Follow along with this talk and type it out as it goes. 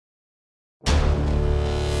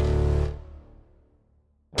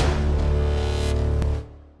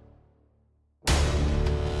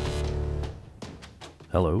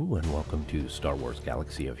Hello and welcome to Star Wars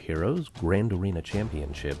Galaxy of Heroes Grand Arena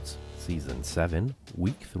Championships Season 7,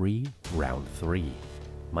 Week 3, Round 3.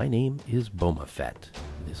 My name is Boma Fett.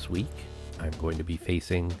 This week I'm going to be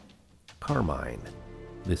facing Carmine.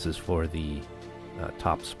 This is for the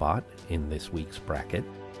top spot in this week's bracket.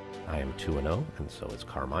 I am 2-0 and so is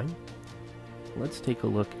Carmine. Let's take a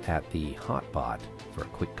look at the hotbot for a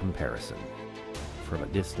quick comparison. From a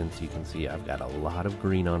distance you can see I've got a lot of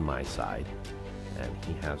green on my side, and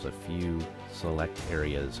he has a few select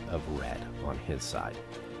areas of red on his side.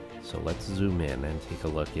 So let's zoom in and take a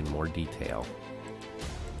look in more detail.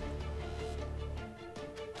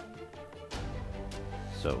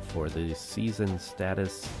 So for the season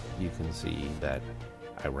status, you can see that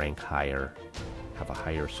I rank higher, have a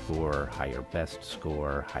higher score, higher best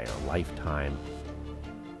score, higher lifetime.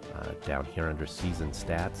 Down here under season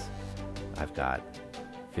stats, I've got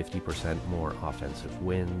 50% more offensive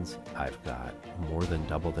wins, I've got more than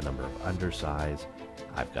double the number of undersize,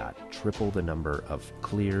 I've got triple the number of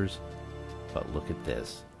clears, but look at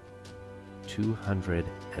this,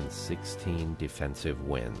 216 defensive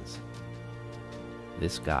wins.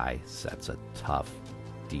 This guy sets a tough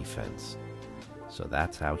defense, so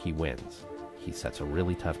that's how he wins. He sets a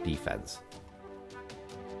really tough defense.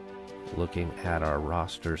 Looking at our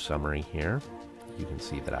roster summary here, you can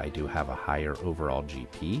see that I do have a higher overall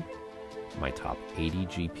GP. My top 80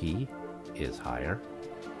 GP is higher.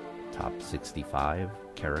 Top 65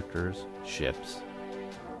 characters, ships.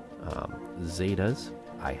 Zetas,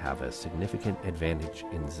 I have a significant advantage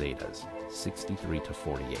in Zetas, 63 to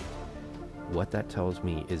 48. What that tells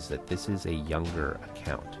me is that this is a younger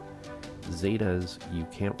account. Zetas, you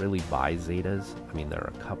can't really buy Zetas. I mean, there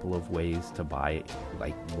are a couple of ways to buy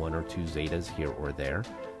like 1 or 2 Zetas here or there.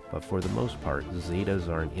 But for the most part, Zetas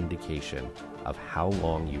are an indication of how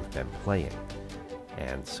long you've been playing.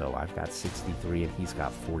 And so I've got 63 and he's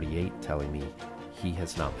got 48, telling me he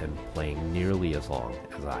has not been playing nearly as long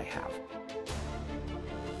as I have.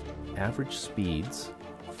 Average speeds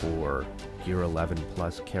for Gear 11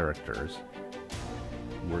 plus characters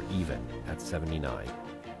were even at 79.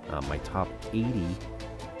 My top 80,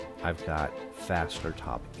 I've got faster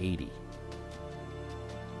top 80.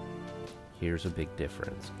 Here's a big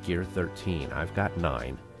difference. Gear 13, I've got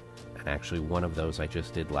 9, and actually one of those I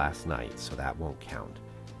just did last night, so that won't count.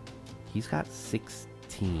 He's got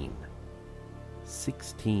 16.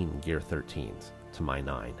 16 Gear 13s to my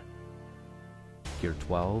 9. Gear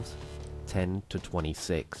 12s, 10 to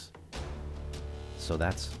 26. So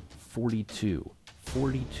that's 42.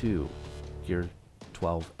 42 Gear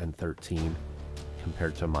 12 and 13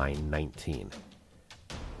 compared to my 19.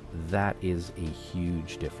 That is a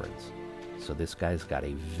huge difference. So this guy's got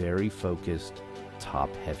a very focused,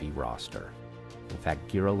 top-heavy roster. In fact,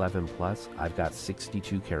 Gear 11 Plus, I've got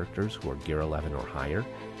 62 characters who are Gear 11 or higher.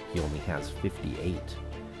 He only has 58.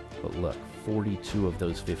 But look, 42 of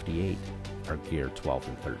those 58 are Gear 12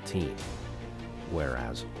 and 13,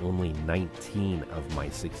 whereas only 19 of my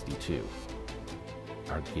 62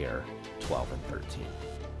 are Gear 12 and 13.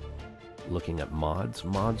 Looking at mods,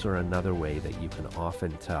 mods are another way that you can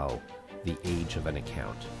often tell the age of an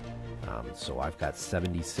account. So I've got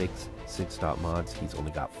 76 6-dot mods, he's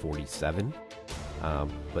only got 47.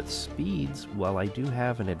 But speeds, well, I do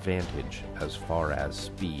have an advantage as far as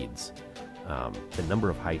speeds, the number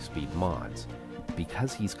of high-speed mods.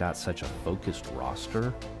 Because he's got such a focused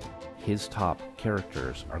roster, his top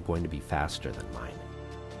characters are going to be faster than mine.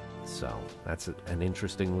 So that's an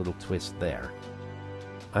interesting little twist there.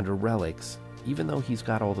 Under relics, even though he's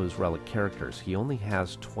got all those relic characters, he only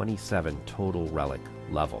has 27 total relic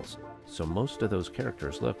levels. So most of those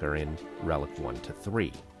characters, look, are in relic 1 to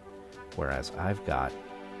 3. Whereas I've got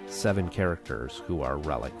 7 characters who are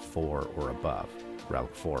relic 4 or above,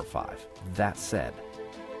 relic 4 or 5. That said,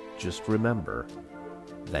 just remember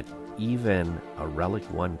that even a relic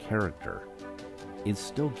 1 character is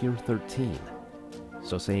still Gear 13.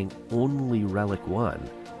 So saying only relic 1,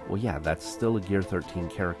 well, yeah, that's still a Gear 13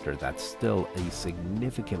 character. That's still a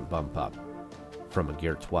significant bump up from a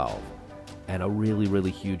Gear 12, and a really,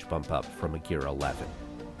 really huge bump up from a Gear 11.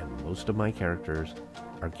 And most of my characters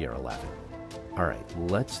are Gear 11. Alright,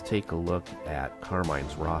 let's take a look at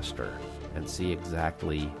Carmine's roster and see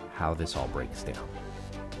exactly how this all breaks down.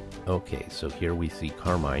 Okay, so here we see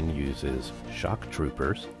Carmine uses Shock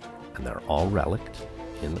Troopers, and they're all relicked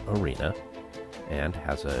in Arena, and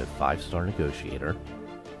has a 5-star Negotiator.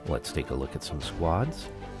 Let's take a look at some squads.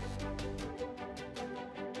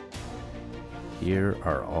 Here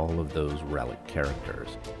are all of those relic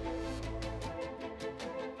characters.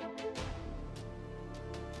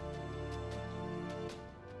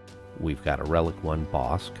 We've got a Relic 1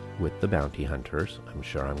 Bosk with the Bounty Hunters. I'm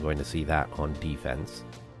sure I'm going to see that on defense.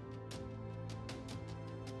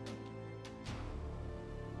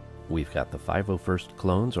 We've got the 501st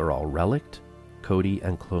clones are all Relict. Cody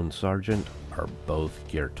and Clone Sergeant are both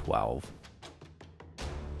Gear 12.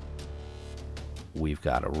 We've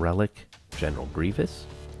got a Relic General Grievous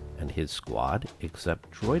and his squad, except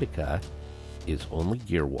Droideka is only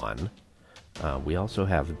Gear 1. We also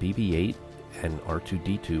have BB-8 and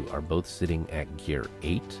R2-D2 are both sitting at Gear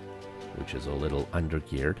 8, which is a little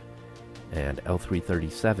undergeared, and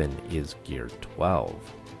L337 is Gear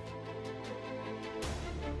 12.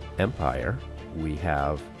 Empire, we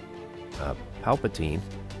have Palpatine.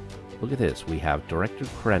 Look at this, we have Director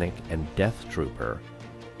Krennic and Death Trooper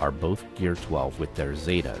are both Gear 12 with their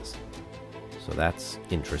Zetas. So that's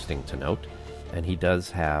interesting to note. And he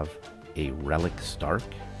does have a Relic Stark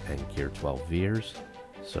and Gear 12 Veers,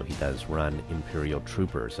 so he does run Imperial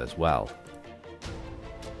Troopers as well.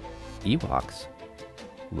 Ewoks,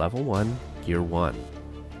 level 1, Gear 1.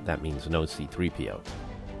 That means no C-3PO.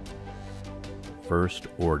 First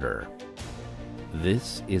Order.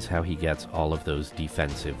 This is how he gets all of those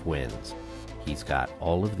defensive wins. He's got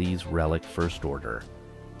all of these Relic First Order,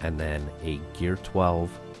 and then a Gear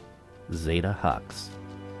 12 Zeta Hux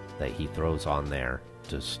that he throws on there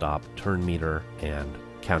to stop turn meter and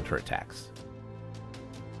counterattacks.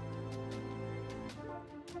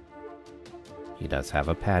 He does have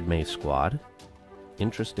a Padme squad.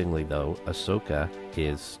 Interestingly though, Ahsoka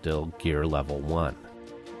is still Gear level 1.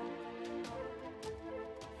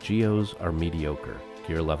 Geos are mediocre,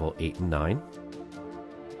 Gear level 8 and 9.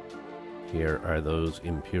 Here are those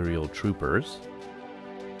Imperial Troopers.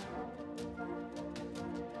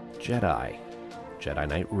 Jedi. Jedi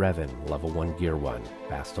Knight Revan, level 1 Gear 1.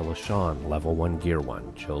 Bastila Shan, level 1 Gear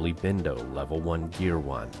 1. Jolie Bindo, level 1 Gear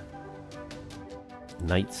 1.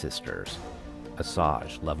 Night Sisters.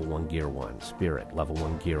 Asajj, level 1 Gear 1. Spirit, level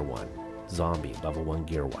 1 Gear 1. Zombie, level 1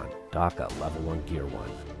 Gear 1. Daka, level 1 Gear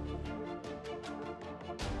 1.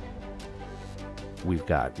 We've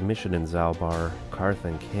got Mission and Zalbar, Karth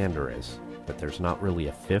and Canderous, but there's not really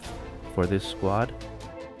a fifth for this squad.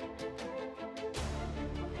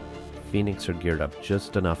 Phoenix are geared up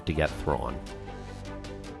just enough to get Thrawn.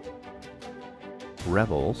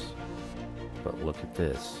 Rebels, but look at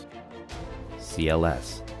this.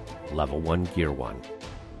 CLS, level 1 Gear 1.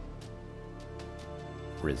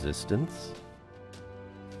 Resistance,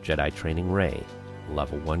 Jedi Training Rey,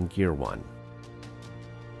 level 1 Gear 1.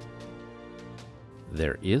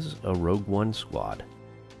 There is a Rogue One squad.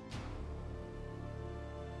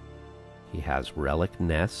 He has Relic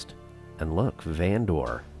Nest, and look,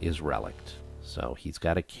 Vandor is Relict. So he's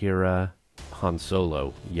got a Kira, Han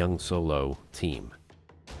Solo, Young Solo team.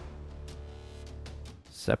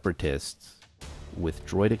 Separatists, with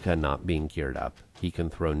Droideka not being geared up, he can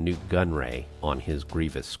throw Nuke Gunray on his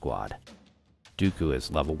Grievous squad. Dooku is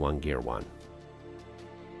level 1 Gear 1.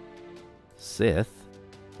 Sith,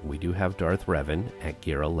 we do have Darth Revan at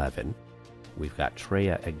Gear 11. We've got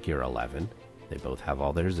Traya at Gear 11. They both have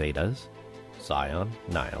all their Zetas. Scion,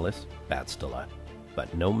 Nihilus, Bastila,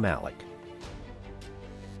 but no Malak.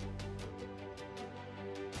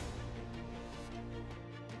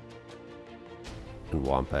 And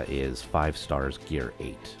Wampa is 5 stars Gear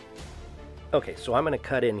 8. Okay, so I'm going to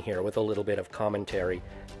cut in here with a little bit of commentary.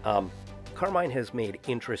 Carmine has made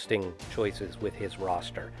interesting choices with his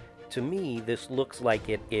roster. To me, this looks like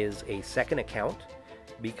it is a second account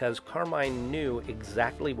because Carmine knew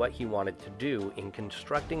exactly what he wanted to do in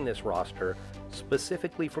constructing this roster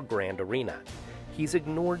specifically for Grand Arena. He's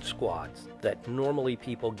ignored squads that normally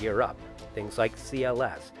people gear up, things like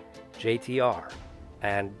CLS, JTR,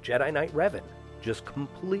 and Jedi Knight Revan, just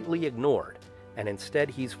completely ignored, and instead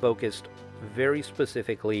he's focused very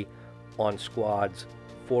specifically on squads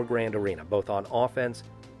for Grand Arena, both on offense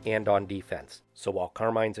and on defense. So while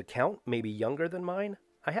Carmine's account may be younger than mine,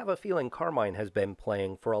 I have a feeling Carmine has been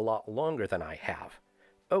playing for a lot longer than I have.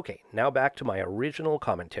 Okay, now back to my original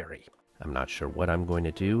commentary. I'm not sure what I'm going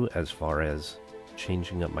to do as far as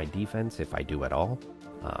changing up my defense, if I do at all.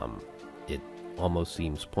 It almost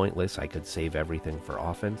seems pointless. I could save everything for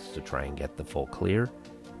offense to try and get the full clear,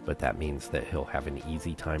 but that means that he'll have an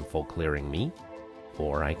easy time full clearing me,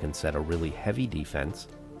 or I can set a really heavy defense,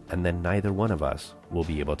 and then neither one of us will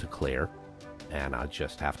be able to clear, and I'll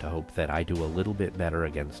just have to hope that I do a little bit better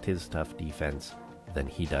against his tough defense than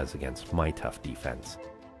he does against my tough defense.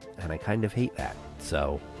 And I kind of hate that,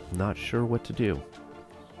 so not sure what to do.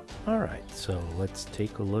 Alright, so let's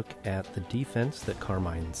take a look at the defense that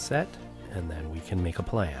Carmine set, and then we can make a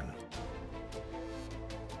plan.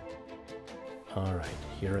 Alright,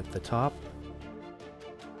 here at the top,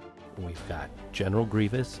 We've got General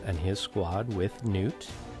Grievous and his squad with Newt.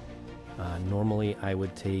 Normally I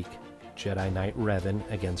would take Jedi Knight Revan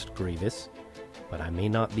against Grievous, but I may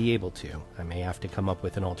not be able to. I may have to come up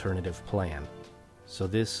with an alternative plan. So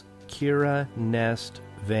this Kira, Nest,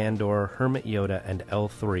 Vandor, Hermit Yoda, and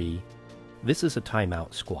L3, this is a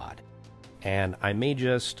timeout squad. And I may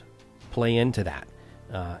just play into that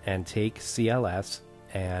and take CLS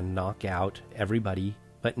and knock out everybody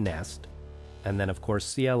but Nest. And then, of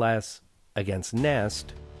course, CLS against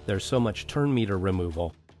Nest, there's so much turn meter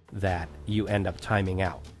removal that you end up timing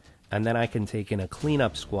out. And then I can take in a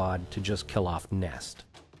cleanup squad to just kill off Nest.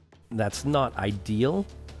 That's not ideal,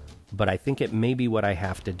 but I think it may be what I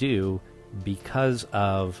have to do because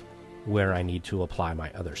of where I need to apply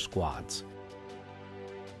my other squads.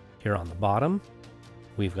 Here on the bottom,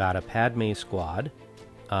 we've got a Padme squad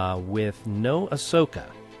with no Ahsoka.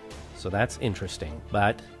 So that's interesting,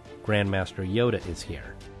 but Grandmaster Yoda is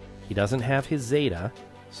here. He doesn't have his Zeta,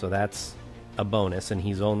 so that's a bonus, and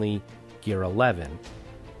he's only gear 11.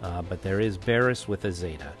 But there is Barriss with a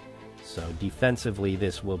Zeta, so defensively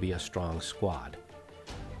this will be a strong squad.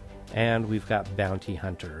 And we've got Bounty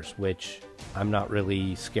Hunters, which I'm not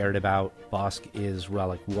really scared about. Bosk is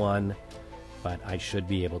Relic 1, but I should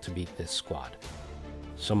be able to beat this squad.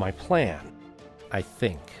 So my plan, I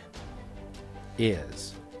think,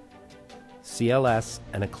 is CLS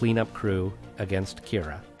and a cleanup crew against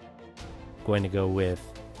Kira. Going to go with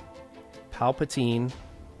Palpatine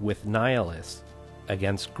with Nihilus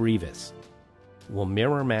against Grievous. We'll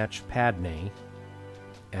mirror match Padme,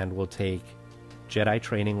 and we'll take Jedi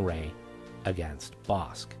Training Rey against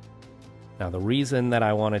Bosk. Now the reason that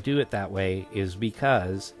I want to do it that way is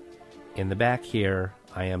because in the back here,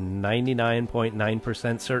 I am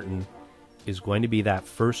 99.9% certain is going to be that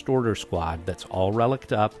First Order squad that's all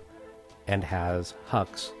reliced up and has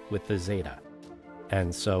Hux with the Zeta.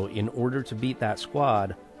 And so in order to beat that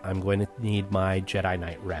squad, I'm going to need my Jedi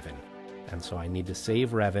Knight Revan. And so I need to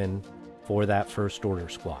save Revan for that First Order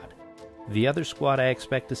squad. The other squad I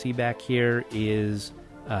expect to see back here is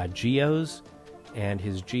Geos, and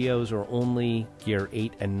his Geos are only gear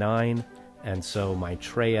 8 and 9, and so my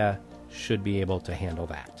Traya should be able to handle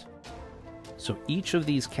that. So each of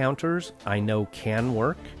these counters I know can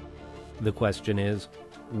work. The question is,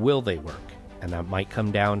 will they work? And that might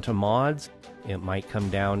come down to mods, it might come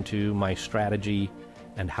down to my strategy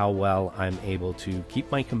and how well I'm able to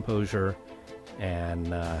keep my composure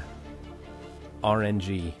and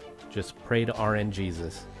RNG. Just pray to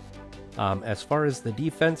RNGesus. As far as the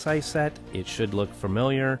defense I set, it should look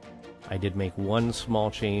familiar. I did make one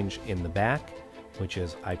small change in the back, which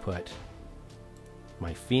is I put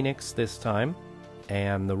my Phoenix this time.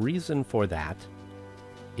 And the reason for that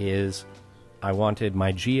is I wanted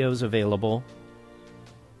my Geos available,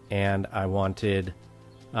 and I wanted...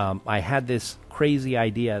 I had this crazy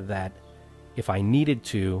idea that if I needed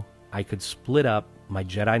to, I could split up my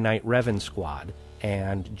Jedi Knight Revan squad,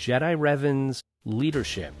 and Jedi Revan's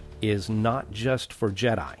leadership is not just for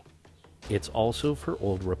Jedi, it's also for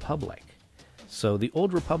Old Republic. So the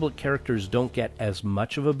Old Republic characters don't get as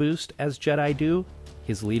much of a boost as Jedi do.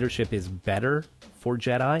 His leadership is better for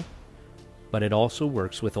Jedi, but it also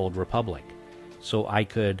works with Old Republic. So I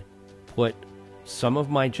could put some of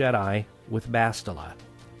my Jedi with Bastila,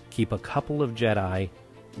 keep a couple of Jedi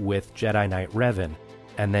with Jedi Knight Revan,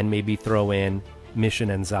 and then maybe throw in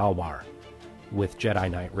Mission and Zalbar with Jedi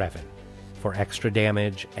Knight Revan for extra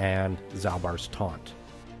damage and Zalbar's taunt.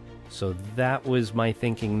 So that was my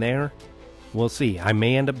thinking there. We'll see. I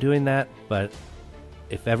may end up doing that, but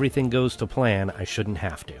if everything goes to plan, I shouldn't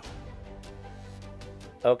have to.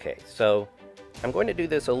 Okay, so I'm going to do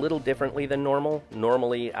this a little differently than normal.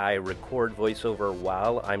 Normally I record voiceover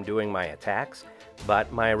while I'm doing my attacks,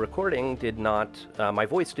 but my recording did not, my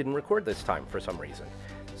voice didn't record this time for some reason.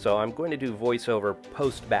 So I'm going to do voiceover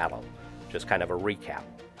post-battle, just kind of a recap.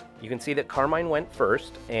 You can see that Carmine went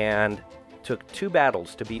first and took 2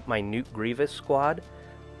 battles to beat my Newt Grievous squad.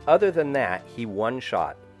 Other than that, he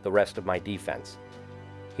one-shot the rest of my defense.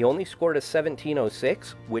 He only scored a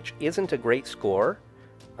 1706, which isn't a great score,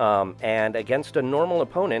 and against a normal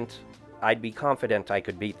opponent, I'd be confident I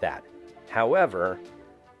could beat that. However,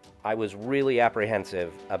 I was really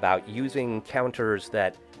apprehensive about using counters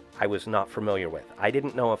that I was not familiar with. I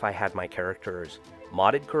didn't know if I had my characters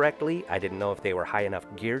modded correctly. I didn't know if they were high enough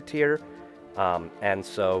gear tier. And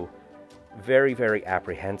so very, very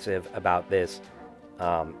apprehensive about this,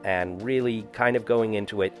 and really kind of going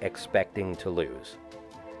into it expecting to lose.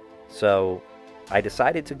 So I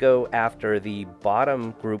decided to go after the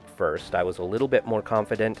bottom group first. I was a little bit more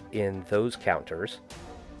confident in those counters.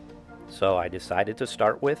 So I decided to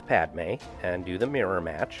start with Padme and do the mirror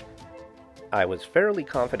match. I was fairly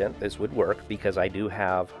confident this would work because I do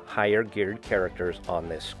have higher geared characters on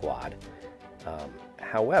this squad.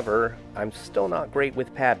 However, I'm still not great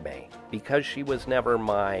with Padme. Because she was never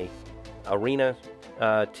my arena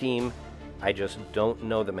team, I just don't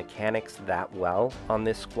know the mechanics that well on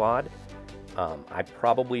this squad. I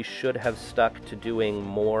probably should have stuck to doing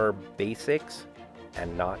more basics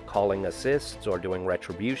and not calling assists or doing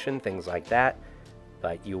retribution, things like that.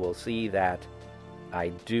 But you will see that I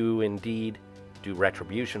do indeed do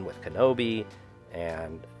retribution with Kenobi,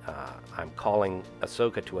 and I'm calling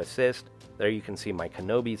Ahsoka to assist. There you can see my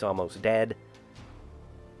Kenobi's almost dead.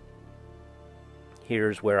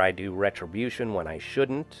 Here's where I do retribution when I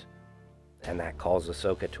shouldn't, and that calls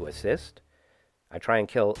Ahsoka to assist. I try and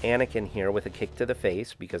kill Anakin here with a kick to the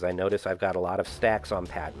face because I notice I've got a lot of stacks on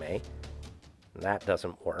Padme. That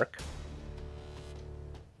doesn't work.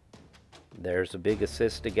 There's a big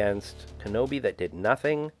assist against Kenobi that did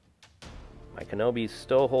nothing. My Kenobi's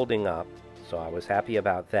still holding up, so I was happy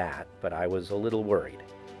about that, but I was a little worried.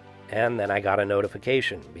 And then I got a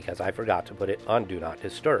notification because I forgot to put it on Do Not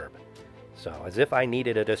Disturb. So as if I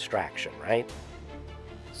needed a distraction, right?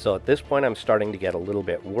 So at this point I'm starting to get a little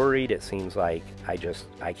bit worried. It seems like I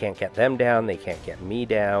can't get them down, they can't get me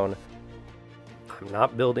down. I'm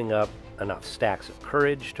not building up enough stacks of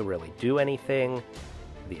courage to really do anything.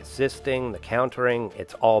 The assisting, the countering,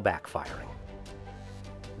 it's all backfiring.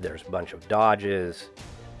 There's a bunch of dodges,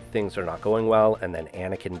 things are not going well, and then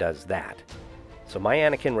Anakin does that. So my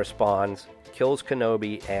Anakin responds, kills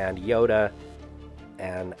Kenobi and Yoda,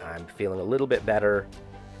 and I'm feeling a little bit better.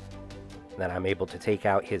 Then I'm able to take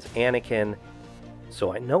out his Anakin.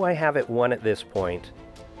 So I know I have it won at this point,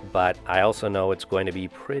 but I also know it's going to be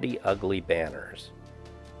pretty ugly banners.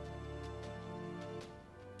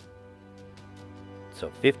 So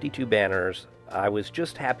 52 banners. I was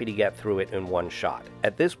just happy to get through it in one shot.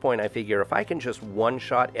 At this point I figure if I can just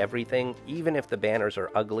one-shot everything, even if the banners are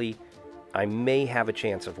ugly, I may have a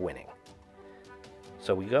chance of winning.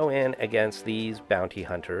 So we go in against these bounty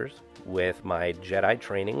hunters with my Jedi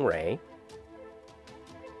training Rey.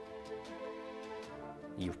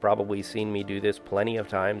 You've probably seen me do this plenty of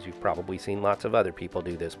times. You've probably seen lots of other people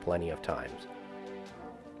do this plenty of times.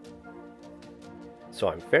 So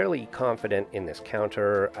I'm fairly confident in this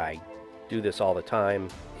counter. I do this all the time.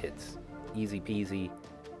 It's easy peasy.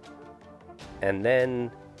 And then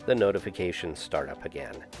the notifications start up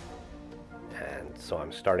again. And so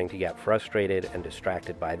I'm starting to get frustrated and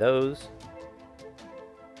distracted by those.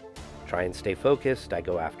 Try and stay focused. I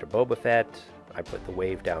go after Boma Fett. I put the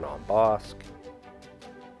wave down on Bosk.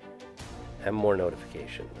 And more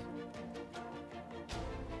notifications.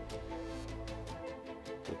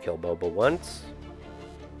 We kill Boba once.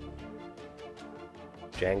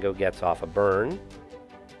 Jango gets off a burn.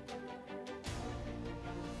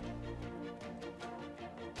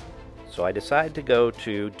 So I decide to go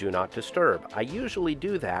to Do Not Disturb. I usually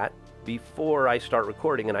do that before I start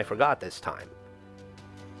recording, and I forgot this time.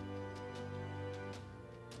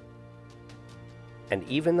 And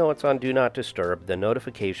even though it's on Do Not Disturb, the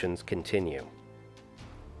notifications continue.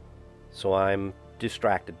 So I'm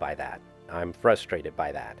distracted by that. I'm frustrated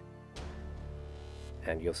by that.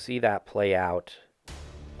 And you'll see that play out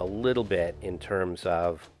a little bit in terms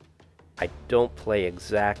of I don't play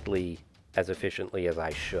exactly as efficiently as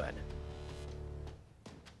I should.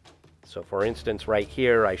 So for instance, right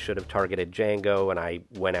here, I should have targeted Jango and I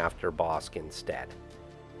went after Bosk instead.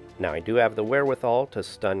 Now I do have the wherewithal to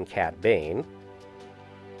stun Cad Bane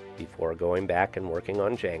before going back and working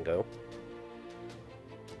on Jango.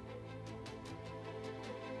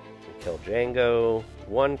 We kill Jango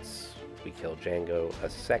once, we kill Jango a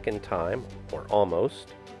second time, or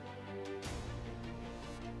almost.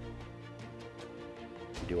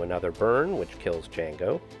 Do another burn, which kills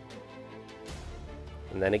Jango.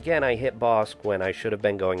 And then again I hit Bosk when I should have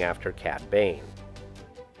been going after Cad Bane.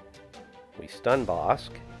 We stun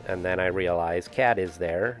Bosk, and then I realize Cad is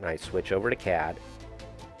there, and I switch over to Cad.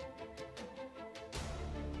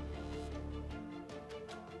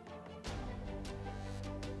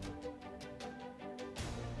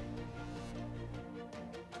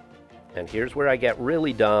 And here's where I get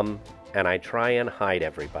really dumb, and I try and hide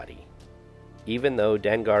everybody. Even though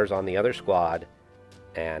Dengar's on the other squad,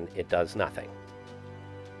 and it does nothing.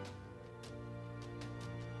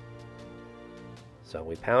 So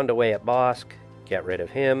we pound away at Bosk, get rid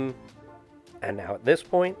of him, and now at this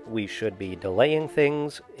point we should be delaying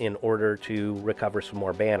things in order to recover some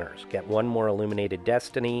more banners, get one more Illuminated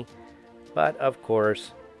Destiny, but of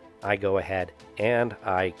course I go ahead and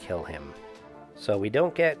I kill him. So we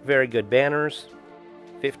don't get very good banners,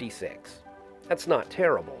 56. That's not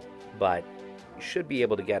terrible, but you should be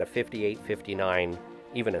able to get a 58, 59,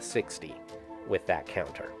 even a 60 with that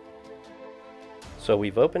counter. So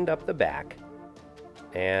we've opened up the back,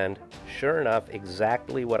 and sure enough,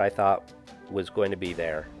 exactly what I thought was going to be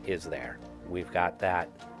there is there. We've got that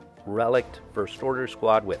relict First Order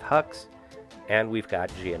squad with Hux, and we've got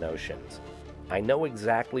Geonosians. I know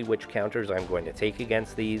exactly which counters I'm going to take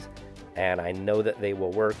against these, and I know that they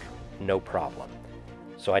will work no problem.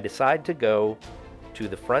 So I decide to go to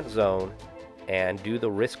the front zone and do the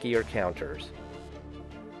riskier counters.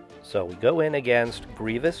 So we go in against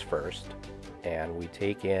Grievous first, and we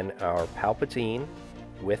take in our Palpatine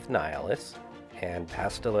with Nihilus and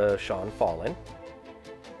Bastila Shan Fallen.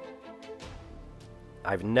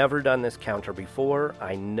 I've never done this counter before.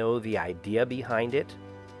 I know the idea behind it.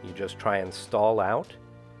 You just try and stall out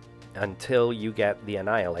until you get the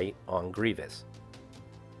Annihilate on Grievous.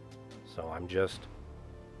 So I'm just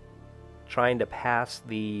trying to pass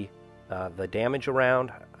the damage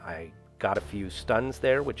around. I got a few stuns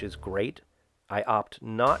there, which is great. I opt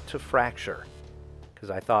not to fracture, because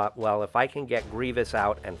I thought, well, if I can get Grievous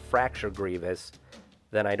out and fracture Grievous,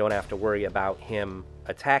 then I don't have to worry about him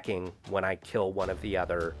attacking when I kill one of the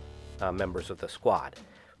other members of the squad.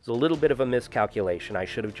 It's a little bit of a miscalculation. I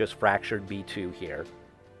should have just fractured B2 here.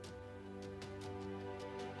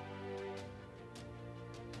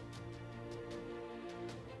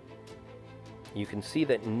 You can see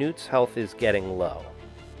that Newt's health is getting low,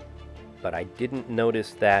 but I didn't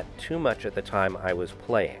notice that too much at the time I was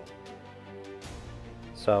playing.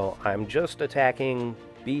 So I'm just attacking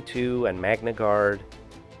B2 and Magna Guard.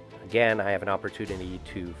 Again, I have an opportunity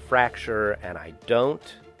to fracture, and I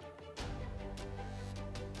don't.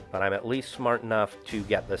 But I'm at least smart enough to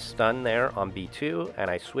get the stun there on B2, and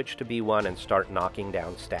I switch to B1 and start knocking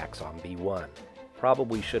down stacks on B1.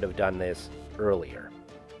 Probably should have done this earlier.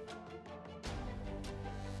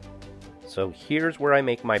 So here's where I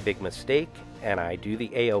make my big mistake, and I do the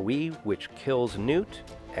AoE, which kills Newt,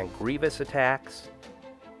 and Grievous attacks.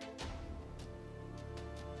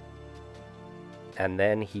 And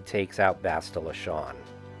then he takes out Bastila Shan.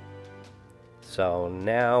 So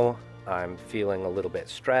now I'm feeling a little bit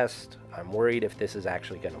stressed. I'm worried if this is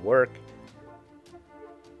actually going to work.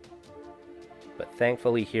 But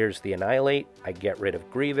thankfully, here's the Annihilate. I get rid of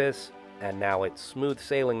Grievous, and now it's smooth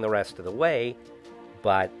sailing the rest of the way,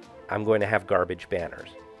 but I'm going to have garbage banners.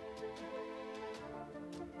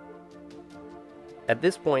 At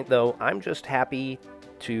this point, though, I'm just happy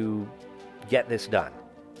to get this done.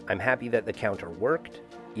 I'm happy that the counter worked,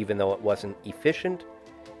 even though it wasn't efficient.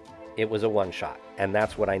 It was a one-shot, and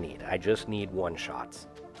that's what I need. I just need one-shots.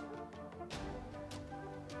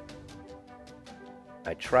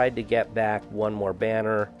 I tried to get back one more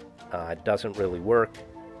banner. It doesn't really work.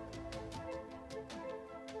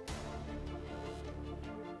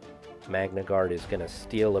 Magna Guard is going to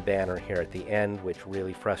steal a banner here at the end, which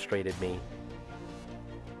really frustrated me.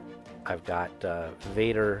 I've got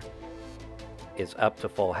Vader is up to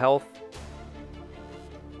full health.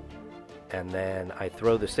 And then I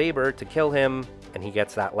throw the saber to kill him, and he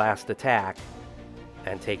gets that last attack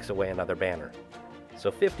and takes away another banner.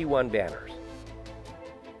 So 51 banners.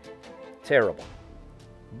 Terrible.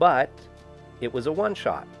 But it was a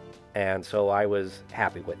one-shot, and so I was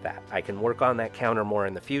happy with that. I can work on that counter more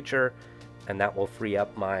in the future, and that will free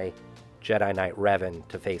up my Jedi Knight Revan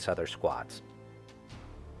to face other squads.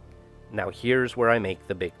 Now here's where I make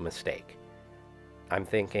the big mistake. I'm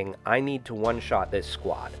thinking, I need to one-shot this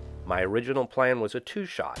squad. My original plan was a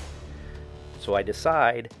two-shot. So I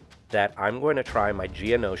decide that I'm going to try my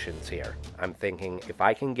Geonosians here. I'm thinking, if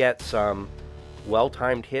I can get some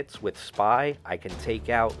well-timed hits with Spy, I can take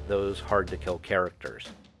out those hard-to-kill characters.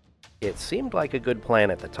 It seemed like a good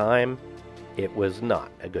plan at the time. It was not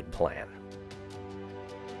a good plan.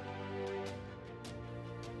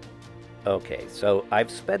 Okay, so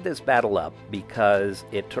I've sped this battle up because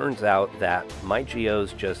it turns out that my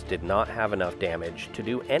Geos just did not have enough damage to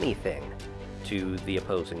do anything to the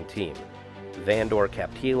opposing team. Vandor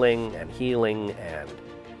kept healing, and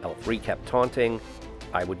L3 kept taunting.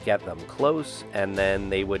 I would get them close, and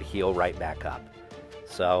then they would heal right back up.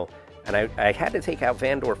 So, and I had to take out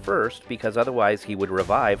Vandor first, because otherwise he would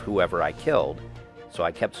revive whoever I killed. So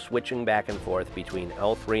I kept switching back and forth between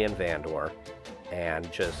L3 and Vandor,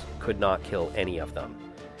 and just could not kill any of them.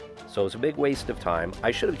 So it was a big waste of time.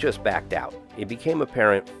 I should have just backed out. It became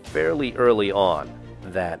apparent fairly early on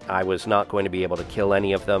that I was not going to be able to kill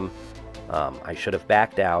any of them. I should have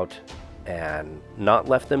backed out and not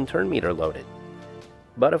left them turn meter loaded.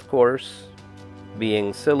 But of course,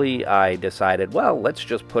 being silly, I decided, well, let's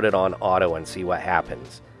just put it on auto and see what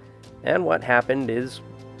happens. And what happened is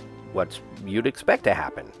what you'd expect to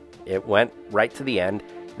happen. It went right to the end.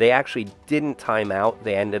 They actually didn't time out.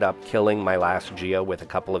 They ended up killing my last Geo with a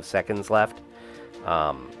couple of seconds left.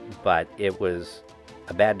 But it was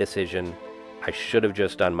a bad decision. I should have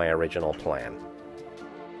just done my original plan.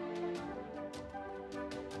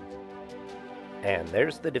 And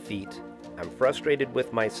there's the defeat. I'm frustrated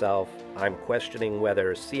with myself. I'm questioning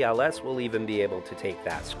whether CLS will even be able to take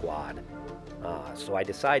that squad. So I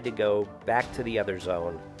decide to go back to the other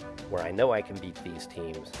zone, where I know I can beat these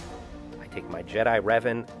teams. I take my Jedi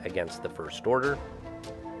Revan against the First Order.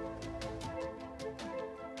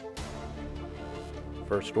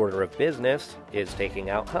 First order of business is taking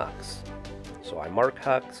out Hux. So I mark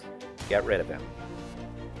Hux, get rid of him.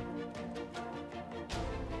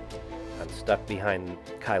 I'm stuck behind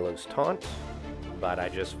Kylo's taunt, but I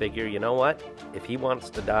just figure, you know what? If he wants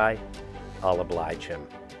to die, I'll oblige him.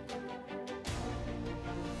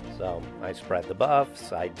 So I spread the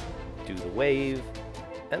buffs, I do the wave,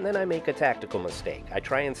 and then I make a tactical mistake. I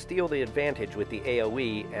try and steal the advantage with the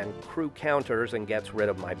AoE, and crew counters and gets rid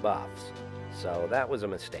of my buffs. So that was a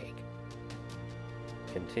mistake.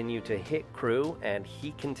 Continue to hit crew, and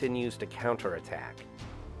he continues to counterattack.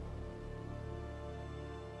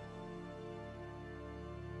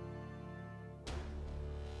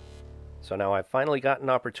 So now I've finally got an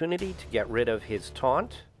opportunity to get rid of his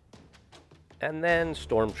taunt, and then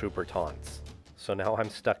Stormtrooper taunts. So now I'm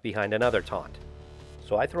stuck behind another taunt.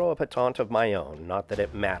 So I throw up a taunt of my own, not that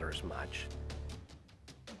it matters much.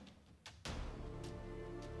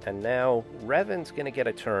 And now Revan's going to get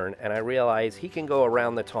a turn, and I realize he can go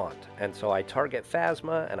around the taunt. And so I target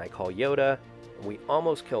Phasma, and I call Yoda. And we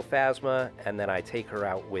almost kill Phasma, and then I take her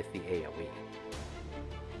out with the AoE.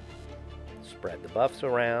 Spread the buffs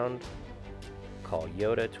around. Call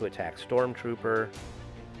Yoda to attack Stormtrooper.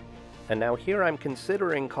 And now here I'm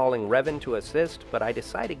considering calling Revan to assist, but I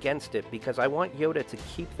decide against it because I want Yoda to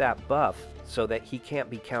keep that buff so that he can't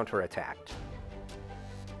be counterattacked.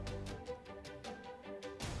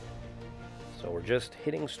 So we're just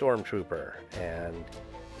hitting Stormtrooper, and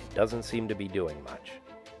it doesn't seem to be doing much.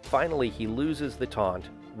 Finally, he loses the taunt.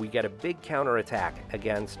 We get a big counterattack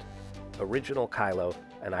against original Kylo,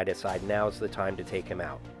 and I decide now's the time to take him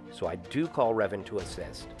out. So I do call Revan to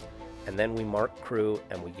assist, and then we mark crew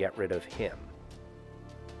and we get rid of him.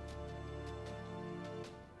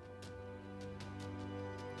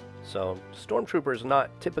 So Stormtrooper's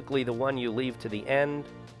not typically the one you leave to the end,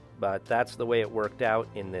 but that's the way it worked out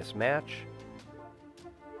in this match.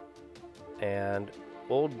 And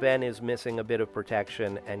Old Ben is missing a bit of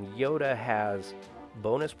protection, and Yoda has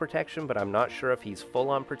bonus protection, but I'm not sure if he's full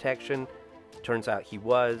on protection. Turns out he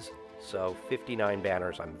was, so 59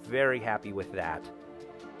 banners. I'm very happy with that.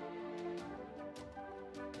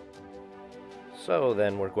 So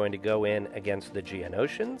then we're going to go in against the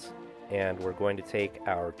Geonosians, and we're going to take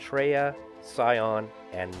our Traya, Scion,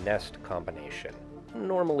 and Nest combination.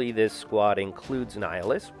 Normally this squad includes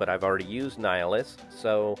Nihilus, but I've already used Nihilus,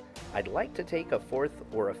 so I'd like to take a 4th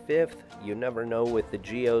or a 5th. You never know with the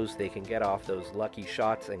Geos, they can get off those lucky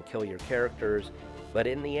shots and kill your characters, but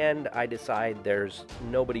in the end I decide there's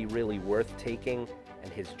nobody really worth taking,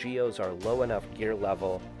 and his Geos are low enough gear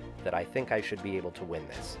level that I think I should be able to win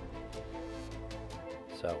this.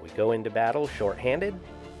 So we go into battle short-handed.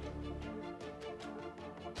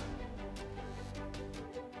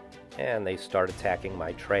 And they start attacking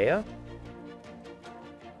my Traya.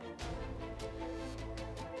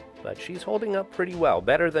 But she's holding up pretty well,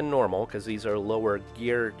 better than normal, because these are lower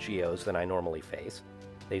gear Geos than I normally face.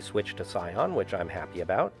 They switch to Scion, which I'm happy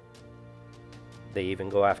about. They even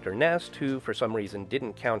go after Nest, who for some reason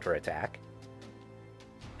didn't counterattack.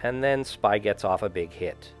 And then Spy gets off a big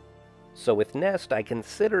hit. So with Nest, I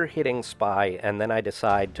consider hitting Spy, and then I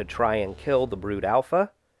decide to try and kill the Brood Alpha,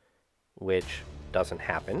 which doesn't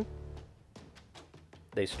happen.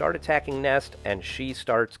 They start attacking Nest, and she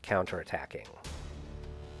starts counterattacking.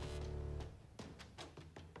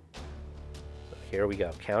 So here we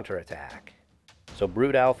go, counterattack. So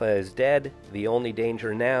Brood Alpha is dead. The only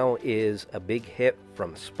danger now is a big hit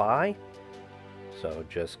from Spy. So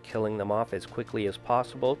just killing them off as quickly as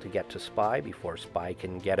possible to get to Spy before Spy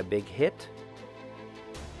can get a big hit.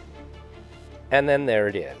 And then there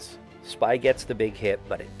it is. Spy gets the big hit,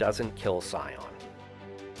 but it doesn't kill Scion.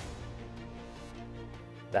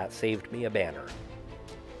 That saved me a banner.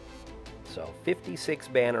 So 56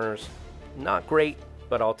 banners, not great,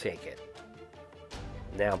 but I'll take it.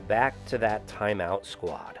 Now back to that timeout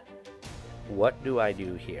squad. What do I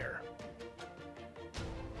do here?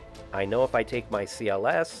 I know if I take my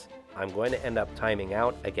CLS, I'm going to end up timing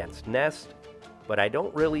out against Nest, but I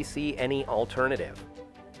don't really see any alternative.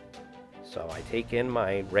 So I take in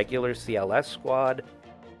my regular CLS squad.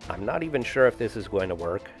 I'm not even sure if this is going to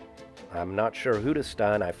work. I'm not sure who to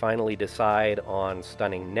stun. I finally decide on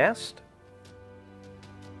stunning Nest.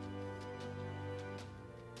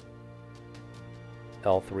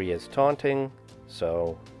 L3 is taunting,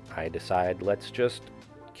 so I decide let's just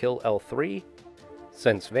kill L3.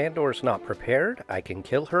 Since Vandor's not prepared, I can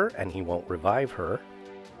kill her and he won't revive her.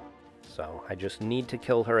 So I just need to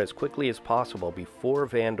kill her as quickly as possible before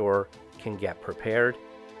Vandor can get prepared.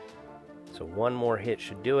 So one more hit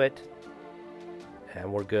should do it,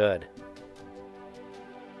 and we're good.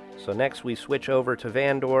 So next we switch over to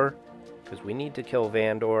Vandor, because we need to kill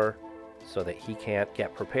Vandor so that he can't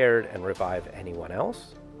get prepared and revive anyone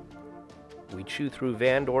else. We chew through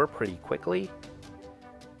Vandor pretty quickly,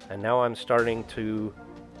 and now I'm starting to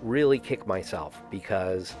really kick myself,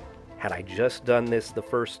 because had I just done this the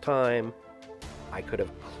first time, I could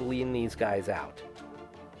have cleaned these guys out.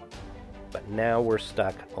 But now we're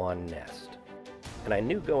stuck on Nest. And I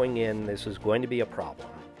knew going in this was going to be a problem,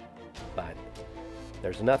 but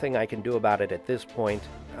there's nothing I can do about it at this point.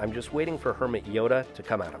 I'm just waiting for Hermit Yoda to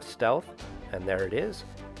come out of stealth, and there it is.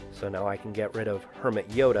 So now I can get rid of Hermit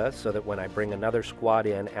Yoda so that when I bring another squad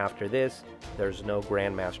in after this, there's no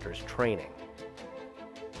Grandmaster's training.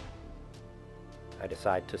 I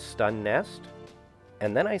decide to stun Nest,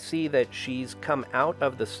 and then I see that she's come out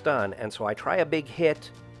of the stun, and so I try a big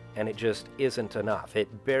hit, and it just isn't enough.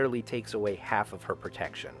 It barely takes away half of her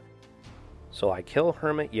protection. So I kill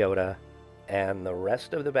Hermit Yoda, and the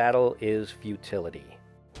rest of the battle is futility.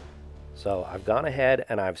 So I've gone ahead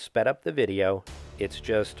and I've sped up the video. It's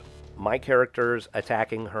just my characters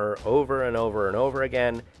attacking her over and over and over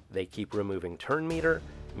again. They keep removing turn meter,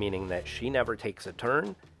 meaning that she never takes a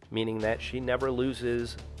turn, meaning that she never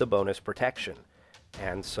loses the bonus protection.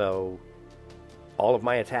 And so all of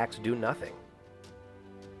my attacks do nothing.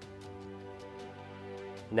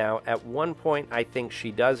 Now, at one point, I think she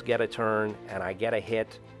does get a turn, and I get a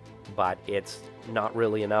hit, but it's not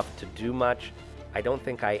really enough to do much. I don't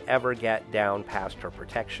think I ever get down past her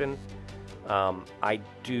protection. I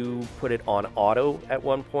do put it on auto at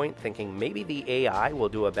one point, thinking maybe the AI will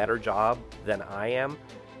do a better job than I am,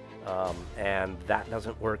 and that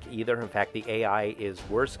doesn't work either. In fact, the AI is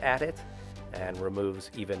worse at it and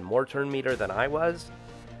removes even more turn meter than I was.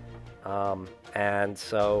 And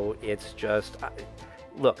so it's just...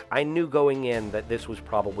 Look, I knew going in that this was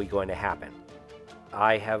probably going to happen.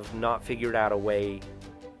 I have not figured out a way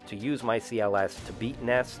to use my CLS to beat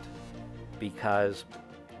Nest because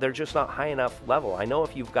they're just not high enough level. I know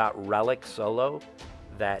if you've got Relic solo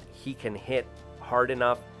that he can hit hard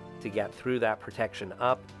enough to get through that protection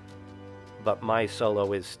up, but my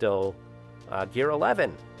solo is still gear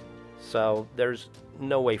 11. So there's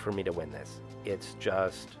no way for me to win this. It's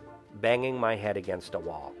just banging my head against a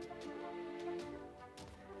wall.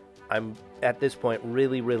 I'm, at this point,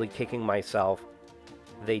 really kicking myself.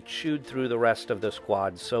 They chewed through the rest of the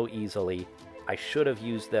squad so easily. I should have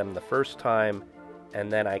used them the first time, and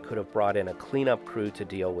then I could have brought in a cleanup crew to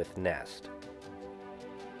deal with Nest.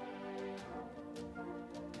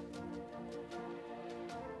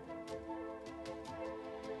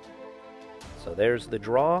 So there's the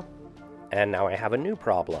draw, and now I have a new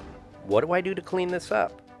problem. What do I do to clean this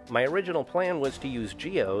up? My original plan was to use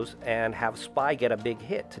Geos and have Spy get a big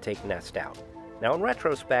hit to take Nest out. Now in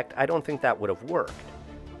retrospect, I don't think that would have worked.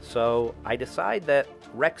 So I decide that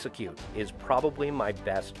Rexecute is probably my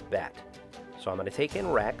best bet. So I'm going to take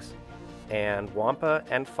in Rex and Wampa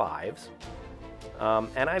and Fives.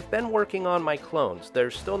 And I've been working on my clones.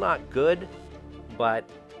 They're still not good, but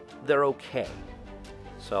they're okay.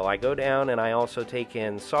 So I go down and I also take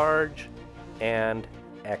in Sarge and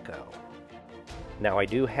Echo. Now I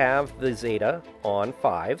do have the Zeta on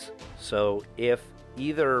Fives, so if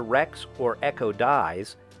either Rex or Echo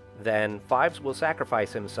dies, then Fives will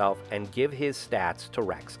sacrifice himself and give his stats to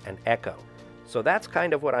Rex and Echo. So that's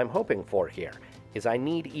kind of what I'm hoping for here, is I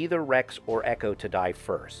need either Rex or Echo to die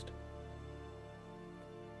first.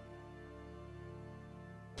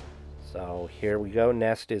 So here we go,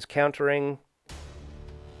 Nest is countering.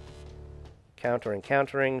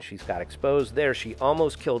 Countering, she's got exposed. There, she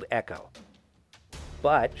almost killed Echo.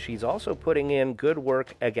 But she's also putting in good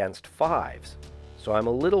work against Fives. So I'm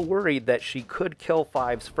a little worried that she could kill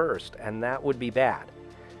Fives first, and that would be bad.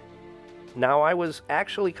 Now I was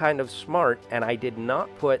actually kind of smart, and I did not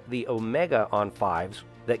put the Omega on Fives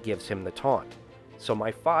that gives him the taunt. So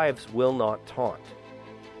my Fives will not taunt.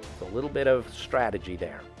 It's a little bit of strategy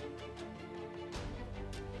there.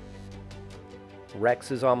 Rex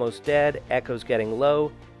is almost dead, Echo's getting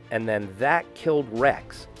low, and then that killed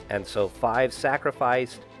Rex. And so Fives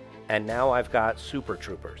sacrificed, and now I've got Super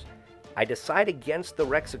Troopers. I decide against the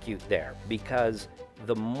Rexecute there because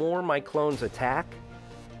the more my clones attack,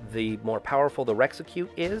 the more powerful the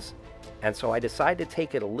Rexecute is, and so I decide to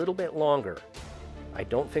take it a little bit longer. I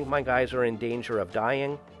don't think my guys are in danger of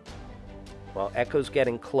dying. Well, Echo's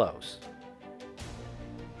getting close.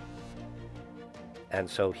 And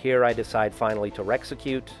so here I decide finally to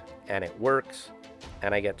Rexecute, and it works,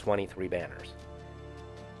 and I get 23 banners.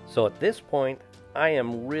 So at this point, I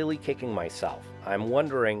am really kicking myself. I'm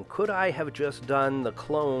wondering, could I have just done the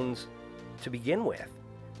clones to begin with?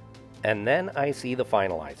 And then I see the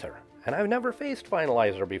Finalizer. And I've never faced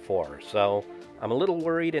Finalizer before, so I'm a little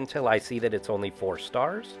worried until I see that it's only 4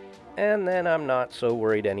 stars, and then I'm not so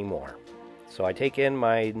worried anymore. So I take in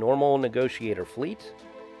my normal Negotiator fleet.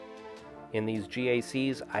 In these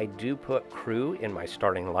GACs, I do put Crew in my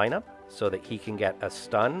starting lineup so that he can get a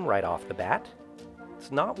stun right off the bat.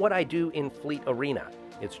 It's not what I do in Fleet Arena,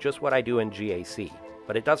 it's just what I do in GAC,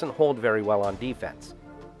 but it doesn't hold very well on defense.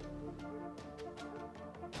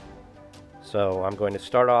 So I'm going to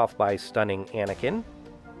start off by stunning Anakin.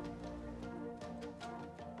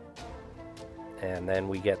 And then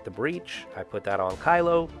we get the Breach. I put that on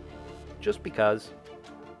Kylo, just because.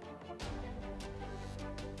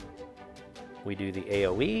 We do the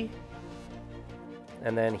AoE,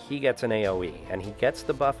 and then he gets an AoE, and he gets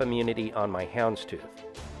the buff immunity on my Houndstooth.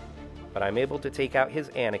 But I'm able to take out his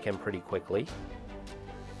Anakin pretty quickly.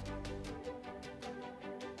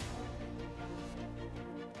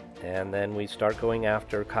 And then we start going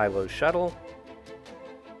after Kylo's shuttle.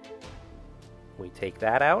 We take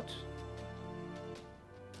that out.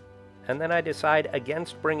 And then I decide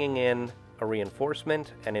against bringing in a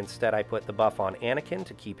reinforcement, and instead I put the buff on Anakin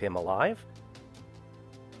to keep him alive.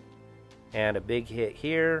 And a big hit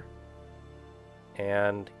here,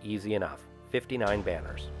 and easy enough, 59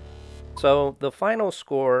 banners. So the final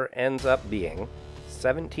score ends up being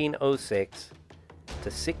 1706 to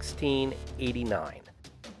 1689.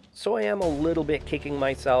 So I am a little bit kicking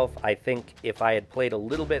myself. I think if I had played a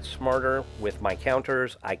little bit smarter with my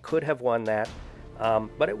counters, I could have won that,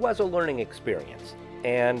 but it was a learning experience.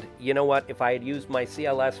 And you know what, if I had used my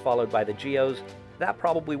CLS followed by the Geos, that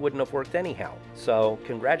probably wouldn't have worked anyhow. So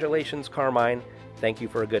congratulations, Carmine. Thank you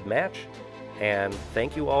for a good match, and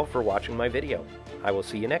thank you all for watching my video. I will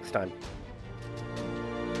see you next time.